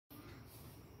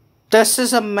This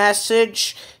is a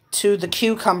message to the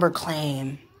Cucumber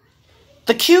Clan.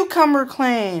 The Cucumber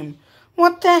Clan!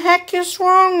 What the heck is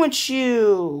wrong with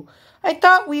you? I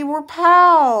thought we were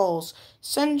pals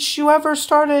since you ever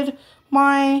started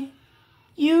my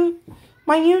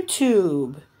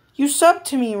YouTube. You subbed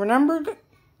to me, remember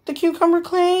the Cucumber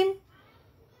Clan?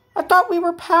 I thought we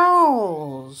were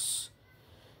pals.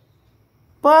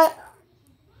 But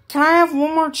can I have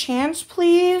one more chance,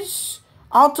 please?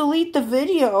 I'll delete the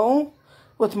video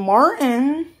with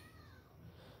Martin.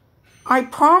 I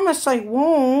promise I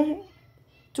won't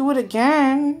do it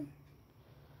again.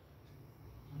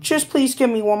 Just please give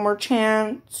me one more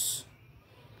chance.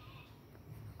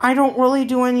 I don't really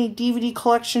do any DVD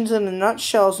collections in the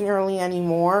nutshells nearly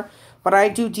anymore, but I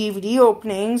do DVD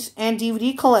openings and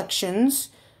DVD collections.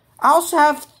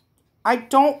 I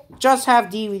don't just have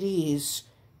DVDs,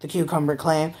 the Cucumber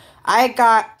Clan. I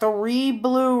got 3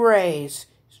 Blu-rays.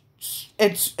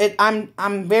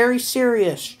 I'm very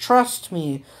serious. Trust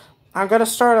me. I'm gonna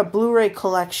start a Blu-ray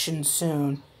collection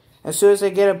soon. As soon as I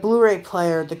get a Blu-ray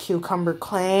player, the Cucumber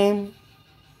Clan.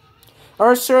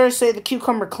 Or should I say the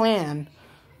Cucumber Clan?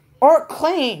 Or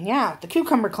Clan, yeah, the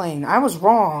Cucumber Clan. I was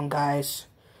wrong, guys.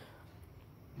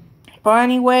 But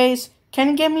anyways, can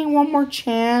you give me one more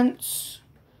chance?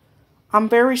 I'm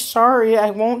very sorry.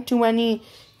 I won't do any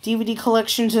DVD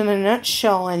collections in a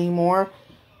nutshell anymore.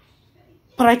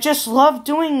 But I just love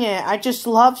doing it. I just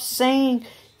love saying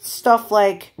stuff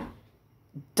like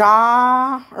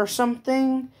da or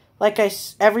something. Like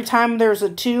every time there's a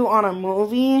 2 on a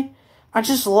movie. I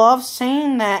just love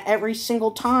saying that every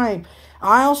single time.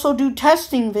 I also do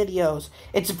testing videos.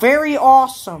 It's very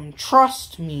awesome.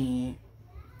 Trust me.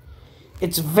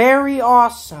 It's very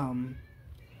awesome.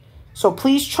 So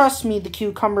please trust me, the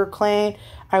Cucumber Clan.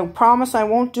 I promise I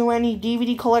won't do any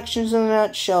DVD collections in the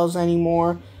nutshells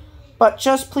anymore. But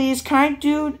just please, can I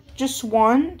do just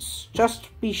once? Just to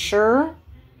be sure?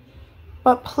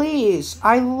 But please,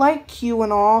 I like you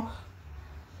and all.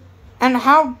 And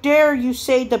how dare you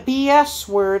say the BS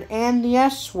word and the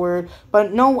S word,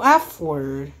 but no F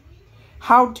word?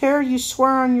 How dare you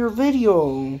swear on your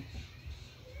video?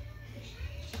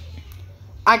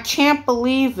 I can't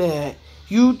believe it.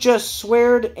 You just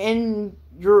sweared in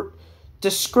your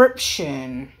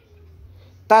description.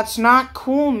 That's not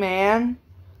cool, man.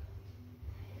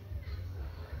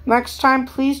 Next time,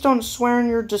 please don't swear in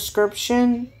your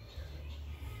description.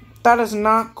 That is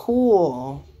not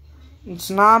cool. It's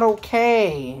not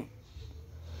okay.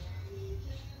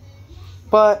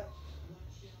 But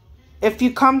if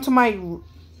you come to my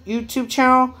YouTube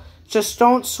channel, just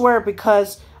don't swear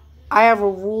because I have a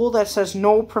rule that says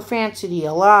no profanity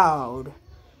allowed.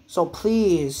 So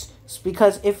please, it's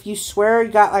because if you swear, you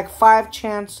got like 5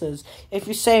 chances. If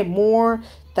you say more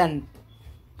than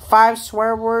 5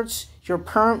 swear words, you're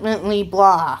permanently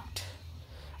blocked.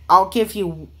 I'll give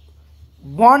you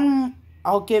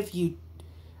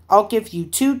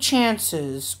 2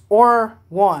 chances, or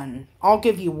 1. I'll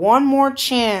give you 1 more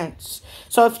chance.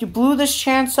 So if you blew this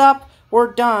chance up,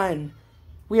 we're done.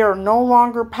 We are no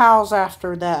longer pals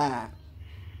after that.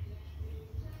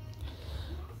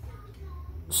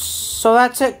 So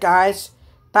that's it, guys.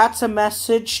 That's a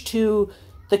message to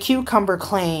the Cucumber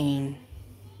Clan.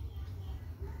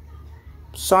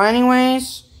 So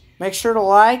anyways, make sure to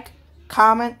like,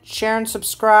 comment, share, and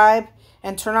subscribe,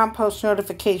 and turn on post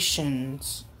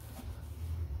notifications.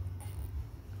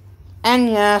 And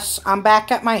yes, I'm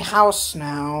back at my house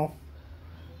now.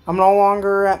 I'm no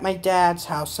longer at my dad's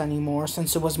house anymore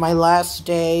since it was my last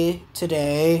day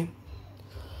today.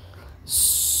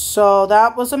 So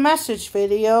that was a message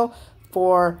video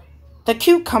for the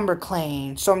Cucumber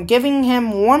Clan. So I'm giving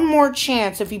him 1 more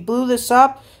chance. If he blew this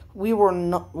up, we're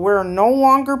no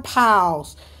longer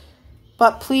pals.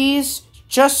 But please,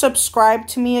 just subscribe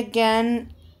to me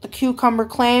again, the Cucumber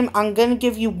Clan. I'm going to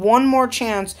give you 1 more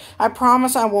chance. I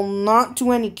promise I will not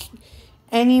do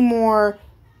any more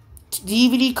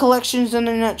DVD collections in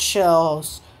the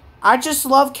nutshells. I just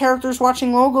love characters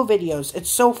watching logo videos. It's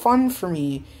so fun for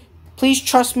me. Please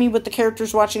trust me with the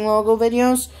characters watching logo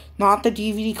videos, not the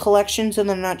DVD collections in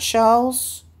the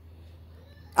nutshells.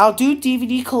 I'll do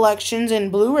DVD collections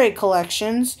and Blu-ray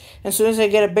collections. As soon as I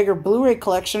get a bigger Blu-ray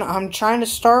collection, I'm trying to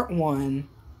start one.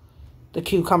 The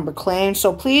Cucumber Clan.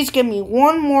 So please give me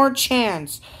 1 more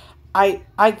chance. I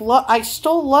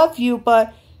still love you,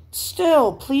 but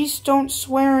still, please don't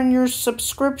swear in your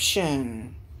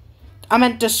subscription. I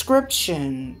meant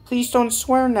description. Please don't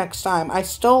swear next time. I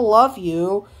still love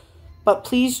you, but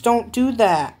please don't do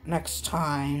that next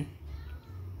time.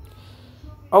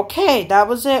 Okay, that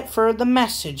was it for the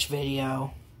message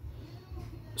video.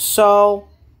 So,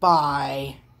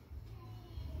 bye.